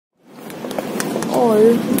Or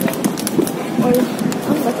ano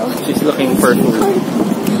ba to? She's looking for food.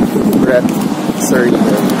 We're at Surry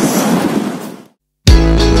Hills.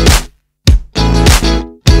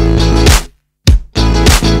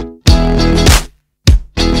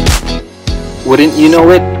 Wouldn't you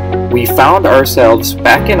know it? We found ourselves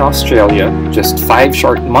back in Australia just 5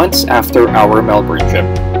 short months after our Melbourne trip.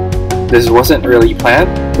 This wasn't really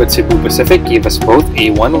planned, but CebuPacific gave us both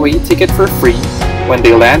a one-way ticket for free when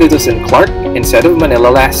they landed us in Clark instead of Manila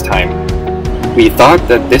last time. We thought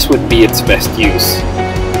that this would be its best use.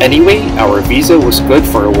 Anyway, our visa was good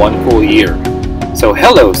for 1 whole year. So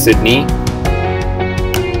hello, Sydney!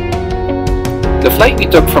 The flight we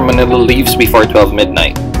took from Manila leaves before 12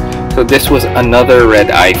 midnight. So this was another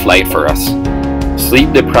red-eye flight for us.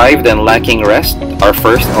 Sleep-deprived and lacking rest, our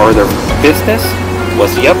first order of business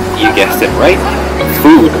was, yup, you guessed it right,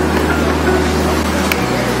 food.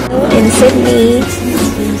 In Sydney.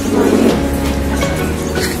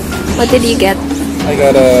 What did you get? I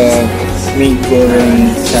got a meat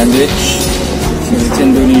goreng sandwich. It's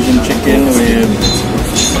Indonesian chicken with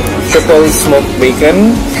triple smoked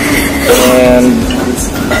bacon and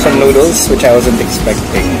some noodles, which I wasn't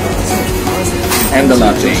expecting. And the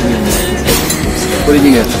latte. What did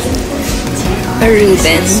you get? A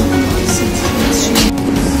Reuben.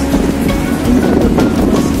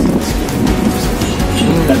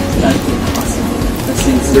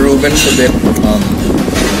 The Reuben's a bit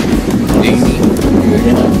tangy.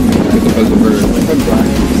 Kapag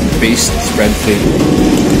paste spread thing.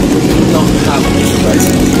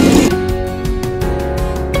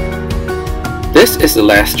 This is the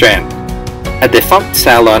Last Strand, a defunct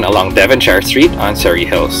salon along Devonshire Street on Surry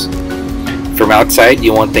Hills. From outside,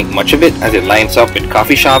 you won't think much of it as it lines up with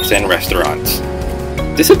coffee shops and restaurants.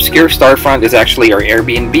 This obscure storefront is actually our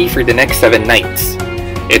Airbnb for the next 7 nights.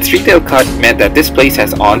 Its retail cut meant that this place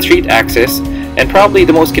has on-street access and probably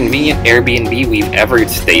the most convenient Airbnb we've ever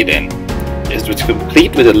stayed in. It was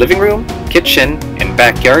complete with a living room, kitchen, and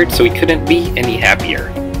backyard, so we couldn't be any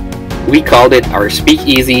happier. We called it our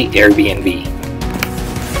Speakeasy Airbnb.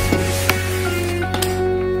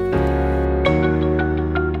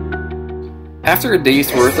 After a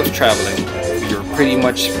day's worth of traveling, we were pretty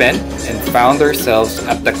much spent and found ourselves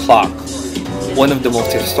at the Clock, one of the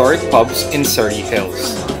most historic pubs in Surry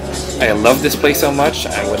Hills. I love this place so much,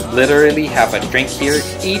 I would literally have a drink here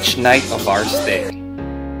each night of our stay.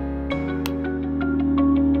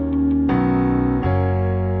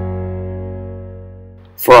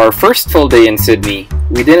 For our first full day in Sydney,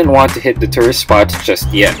 we didn't want to hit the tourist spots just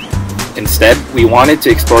yet. Instead, we wanted to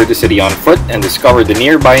explore the city on foot and discover the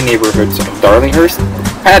nearby neighborhoods of Darlinghurst,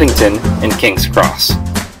 Paddington, and King's Cross.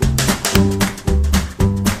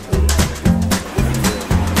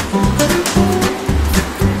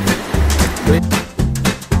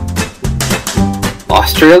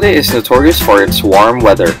 Australia is notorious for its warm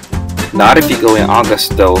weather. Not if you go in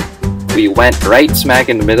August though. We went right smack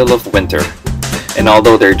in the middle of winter. And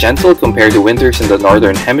although they're gentle compared to winters in the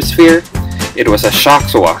northern hemisphere, it was a shock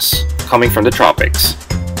to us, coming from the tropics.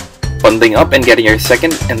 Bundling up and getting your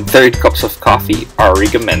second and third cups of coffee are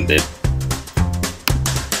recommended.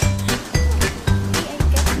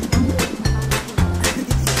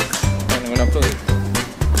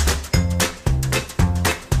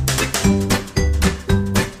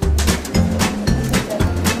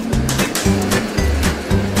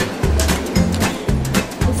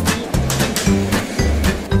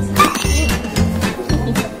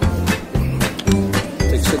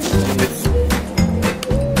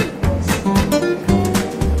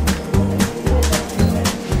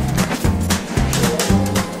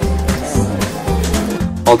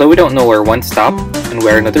 Although we don't know where one stopped and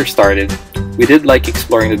where another started, we did like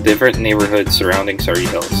exploring the different neighborhoods surrounding Surry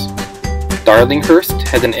Hills. Darlinghurst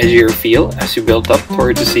had an edgier feel as we built up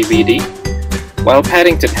towards the CBD, while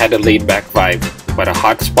Paddington had a laid-back vibe, but a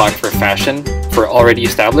hot spot for fashion for already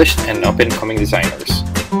established and up-and-coming designers.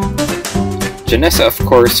 Janessa, of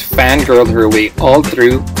course, fangirled her way all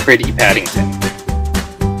through pretty Paddington.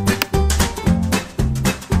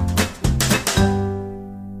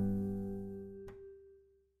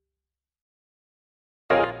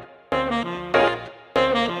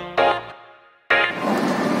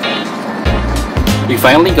 We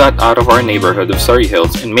finally got out of our neighborhood of Surry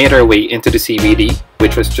Hills and made our way into the CBD,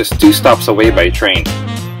 which was just 2 stops away by train.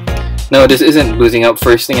 No, this isn't boozing up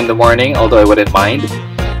first thing in the morning, although I wouldn't mind.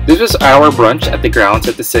 This was our brunch at the grounds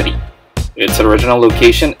at the city. Its original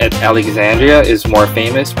location at Alexandria is more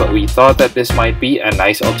famous, but we thought that this might be a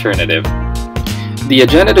nice alternative. The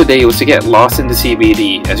agenda today was to get lost in the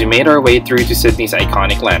CBD as we made our way through to Sydney's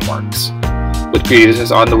iconic landmarks. What greeted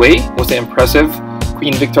us on the way was the impressive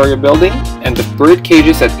Queen Victoria Building, and the bird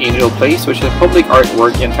cages at Angel Place, which is a public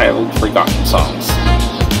artwork entitled Forgotten Songs.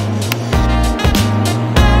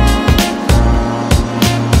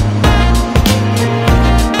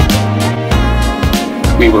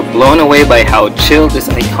 We were blown away by how chill this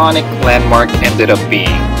iconic landmark ended up being.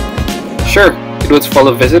 Sure, it was full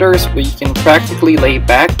of visitors, but you can practically lay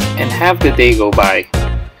back and have the day go by.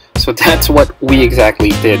 So that's what we exactly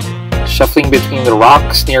did. Shuffling between the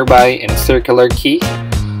rocks nearby in Circular Quay,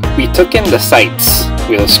 we took in the sights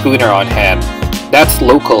with a schooner on hand. That's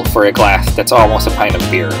local for a glass that's almost a pint of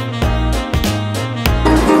beer.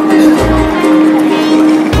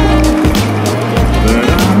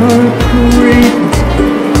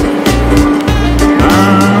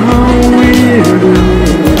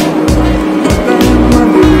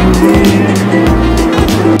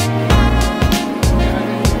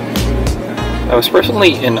 I was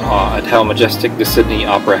personally in awe at how majestic the Sydney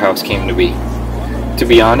Opera House came to be. To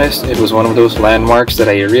be honest, it was one of those landmarks that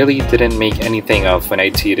I really didn't make anything of when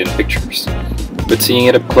I'd see it in pictures. But seeing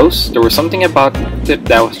it up close, there was something about it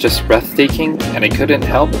that was just breathtaking, and I couldn't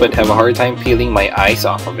help but have a hard time peeling my eyes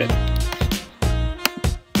off of it.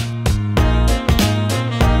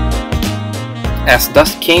 As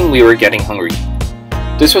dusk came, we were getting hungry.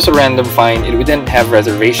 This was a random find, and we didn't have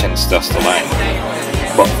reservations thus the line.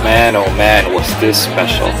 But man, oh man, was this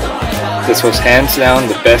special. This was hands down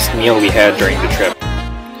the best meal we had during the trip.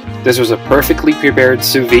 This was a perfectly prepared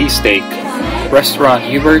sous vide steak. Restaurant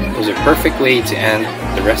Hubert was a perfect way to end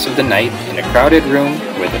the rest of the night in a crowded room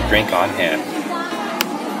with a drink on hand.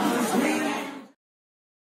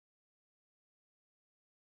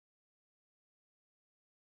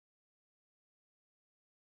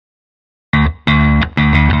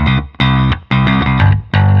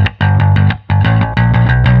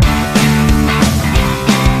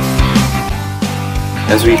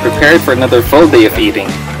 As we prepared for another full day of eating,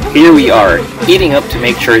 here we are, eating up to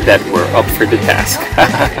make sure that we're up for the task.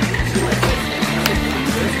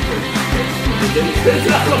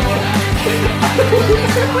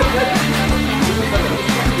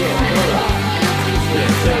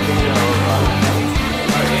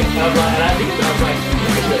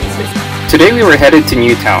 Today we were headed to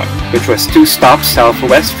Newtown, which was 2 stops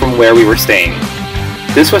southwest from where we were staying.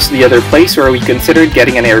 This was the other place where we considered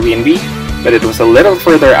getting an Airbnb, but it was a little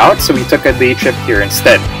further out, so we took a day trip here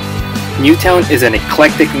instead. Newtown is an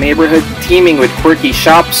eclectic neighborhood teeming with quirky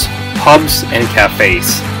shops, pubs, and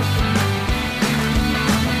cafes.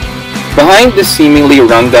 Behind this seemingly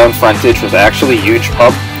rundown frontage was actually a huge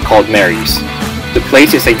pub called Mary's. The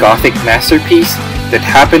place is a Gothic masterpiece that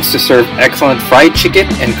happens to serve excellent fried chicken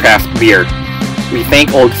and craft beer. We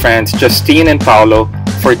thank old friends Justine and Paolo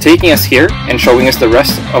for taking us here and showing us the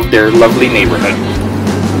rest of their lovely neighborhood.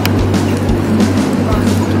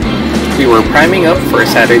 We were priming up for a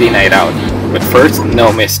Saturday night out, but first,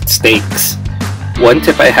 no mistakes. One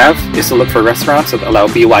tip I have is to look for restaurants that allow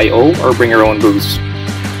BYO or bring your own booze.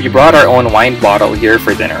 We brought our own wine bottle here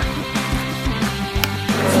for dinner.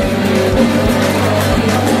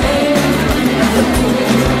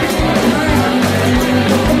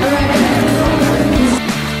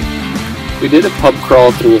 We did a pub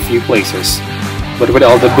crawl through a few places, but with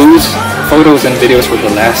all the booze, photos and videos were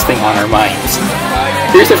the last thing on our minds.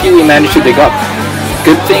 Here's a few we managed to dig up.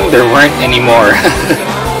 Good thing there weren't any more.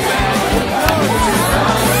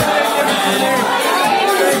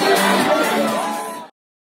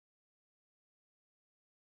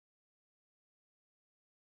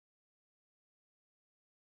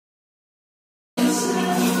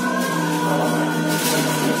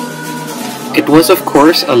 It was of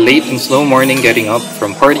course a late and slow morning getting up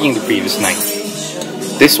from partying the previous night.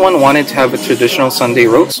 This one wanted to have a traditional Sunday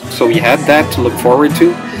roast, so we had that to look forward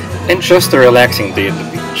to, and just a relaxing day at the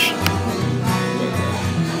beach.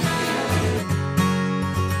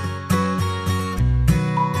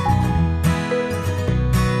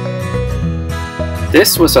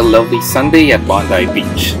 This was a lovely Sunday at Bondi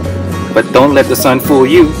Beach. But don't let the sun fool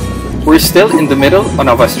you. We're still in the middle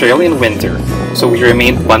of Australian winter, so we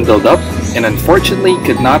remained bundled up and unfortunately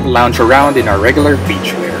could not lounge around in our regular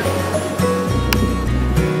beach wear.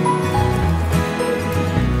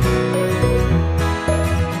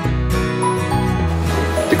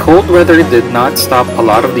 The cold weather did not stop a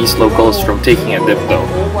lot of these locals from taking a dip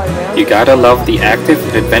though. You gotta love the active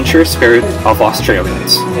and adventurous spirit of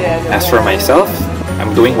Australians. As for myself,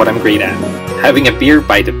 I'm doing what I'm great at, having a beer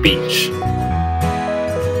by the beach.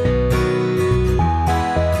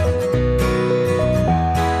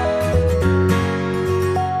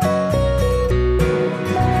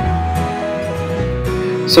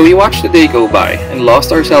 So we watched the day go by and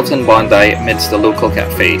lost ourselves in Bondi amidst the local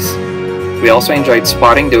cafes. We also enjoyed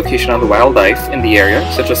spotting the occasional wildlife in the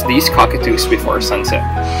area, such as these cockatoos before sunset.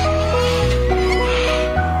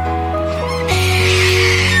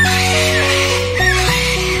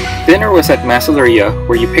 Dinner was at Masaleria,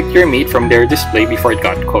 where you picked your meat from their display before it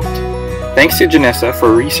got cooked. Thanks to Janessa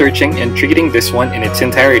for researching and treating this one in its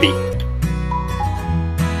entirety.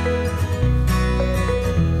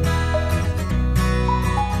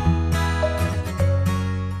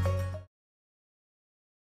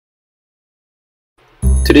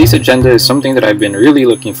 Today's agenda is something that I've been really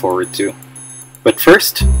looking forward to. But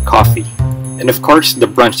first, coffee. And of course, the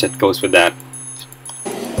brunch that goes with that.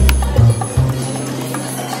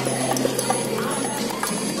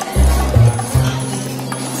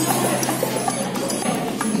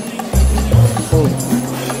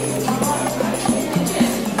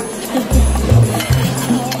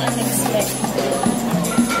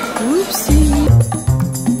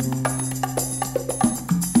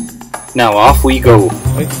 Now off we go.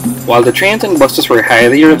 While the trains and buses were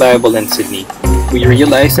highly reliable in Sydney, we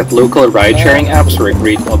realized that local ride-sharing apps were a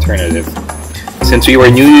great alternative. Since we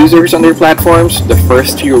were new users on their platforms, the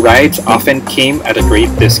first few rides often came at a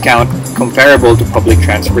great discount comparable to public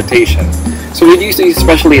transportation. So we'd use these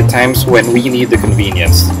especially at times when we need the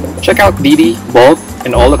convenience. Check out Didi, Bolt,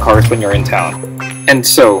 and all the cars when you're in town. And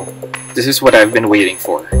so, this is what I've been waiting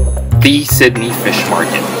for. The Sydney Fish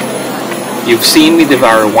Market. You've seen me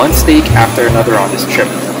devour one steak after another on this trip.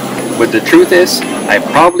 But the truth is, I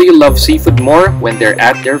probably love seafood more when they're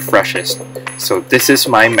at their freshest. So this is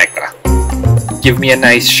my mecca. Give me a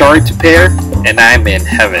nice shard to pair, and I'm in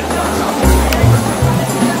heaven.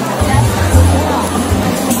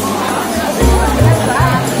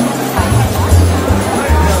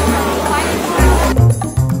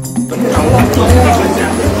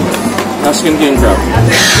 Asking game crab.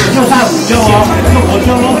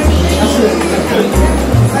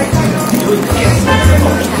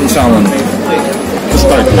 Salon. To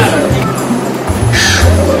start with.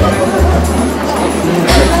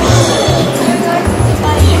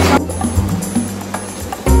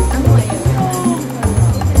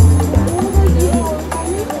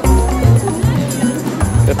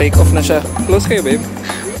 Take off na siya. Close kayo, babe.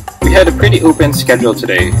 We had a pretty open schedule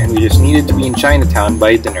today, and we just needed to be in Chinatown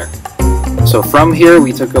by dinner. So from here, we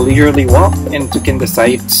took a leisurely walk and took in the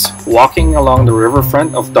sights, walking along the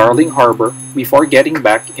riverfront of Darling Harbour before getting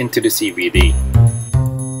back into the CBD.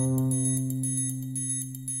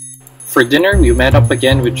 For dinner, we met up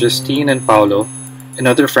again with Justine and Paolo and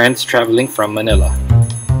other friends traveling from Manila.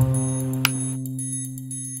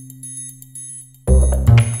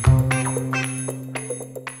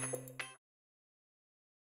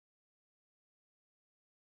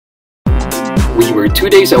 We were 2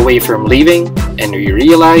 days away from leaving, and we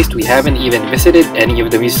realized we haven't even visited any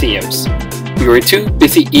of the museums. We were too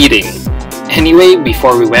busy eating. Anyway,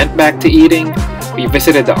 before we went back to eating, we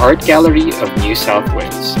visited the Art Gallery of New South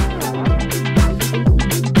Wales.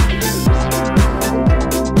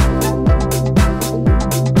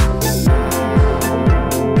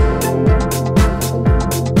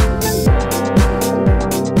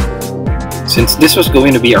 Since this was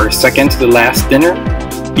going to be our second to the last dinner,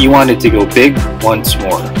 we wanted to go big once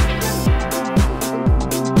more.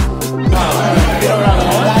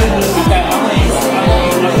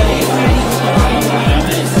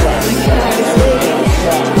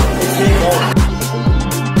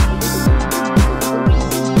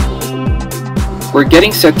 We're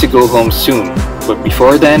getting set to go home soon, but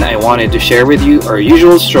before then I wanted to share with you our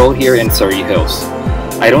usual stroll here in Surry Hills.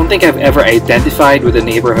 I don't think I've ever identified with the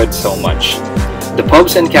neighborhood so much. The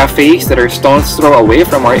pubs and cafes that are stone's throw away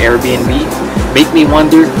from our Airbnb make me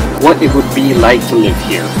wonder what it would be like to live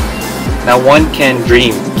here. Now one can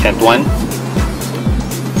dream, can't one?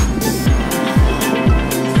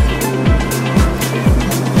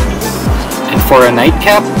 And for a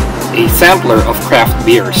nightcap, a sampler of craft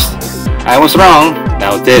beers. I was wrong,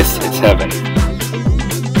 now this is heaven.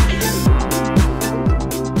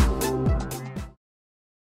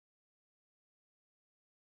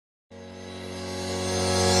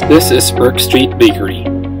 This is Burke Street Bakery.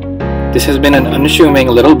 This has been an unassuming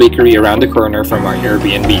little bakery around the corner from our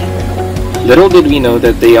Airbnb. Little did we know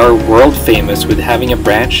that they are world famous with having a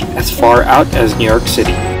branch as far out as New York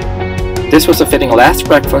City. This was a fitting last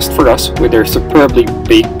breakfast for us with their superbly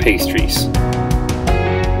baked pastries.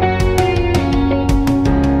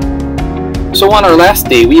 So on our last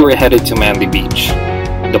day, we were headed to Manly Beach.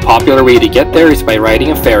 The popular way to get there is by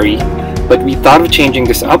riding a ferry, but we thought of changing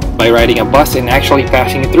this up by riding a bus and actually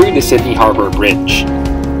passing through the Sydney Harbour Bridge.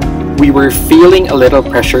 We were feeling a little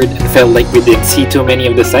pressured and felt like we didn't see too many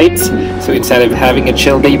of the sights, so instead of having a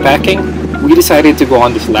chill day packing, we decided to go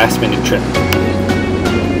on this last-minute trip.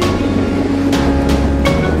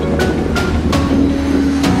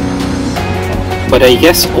 But I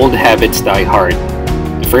guess old habits die hard.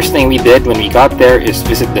 The first thing we did when we got there is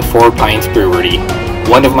visit the Four Pines Brewery,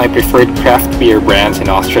 one of my preferred craft beer brands in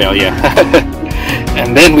Australia.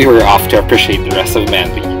 And then we were off to appreciate the rest of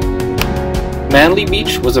Manly. Manly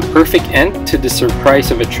Beach was a perfect end to the surprise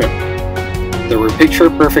of a trip. There were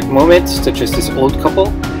picture-perfect moments such as this old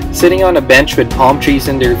couple sitting on a bench with palm trees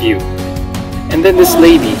in their view. And then this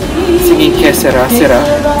lady singing Que Sera Sera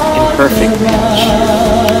in perfect pitch.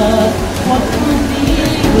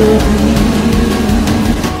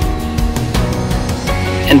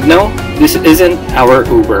 And no, this isn't our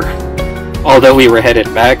Uber, although we were headed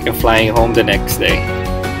back and flying home the next day.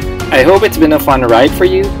 I hope it's been a fun ride for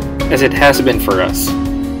you, as it has been for us.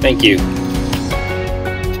 Thank you.